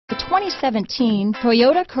2017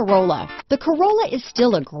 Toyota Corolla. The Corolla is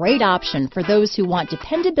still a great option for those who want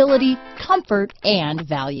dependability, comfort, and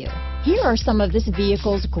value. Here are some of this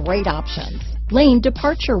vehicle's great options: lane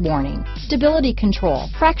departure warning, stability control,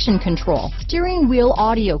 traction control, steering wheel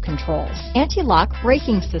audio controls, anti-lock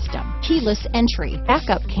braking system, keyless entry,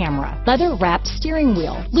 backup camera, leather-wrapped steering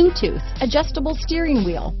wheel, Bluetooth, adjustable steering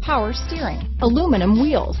wheel, power steering, aluminum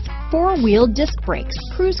wheels, four-wheel disc brakes,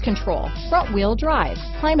 cruise control, front-wheel drive,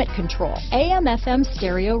 climate control, AM/FM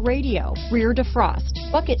stereo radio, rear defrost,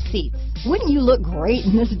 bucket seats. Wouldn't you look great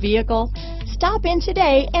in this vehicle? Stop in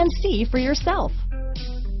today and see for yourself.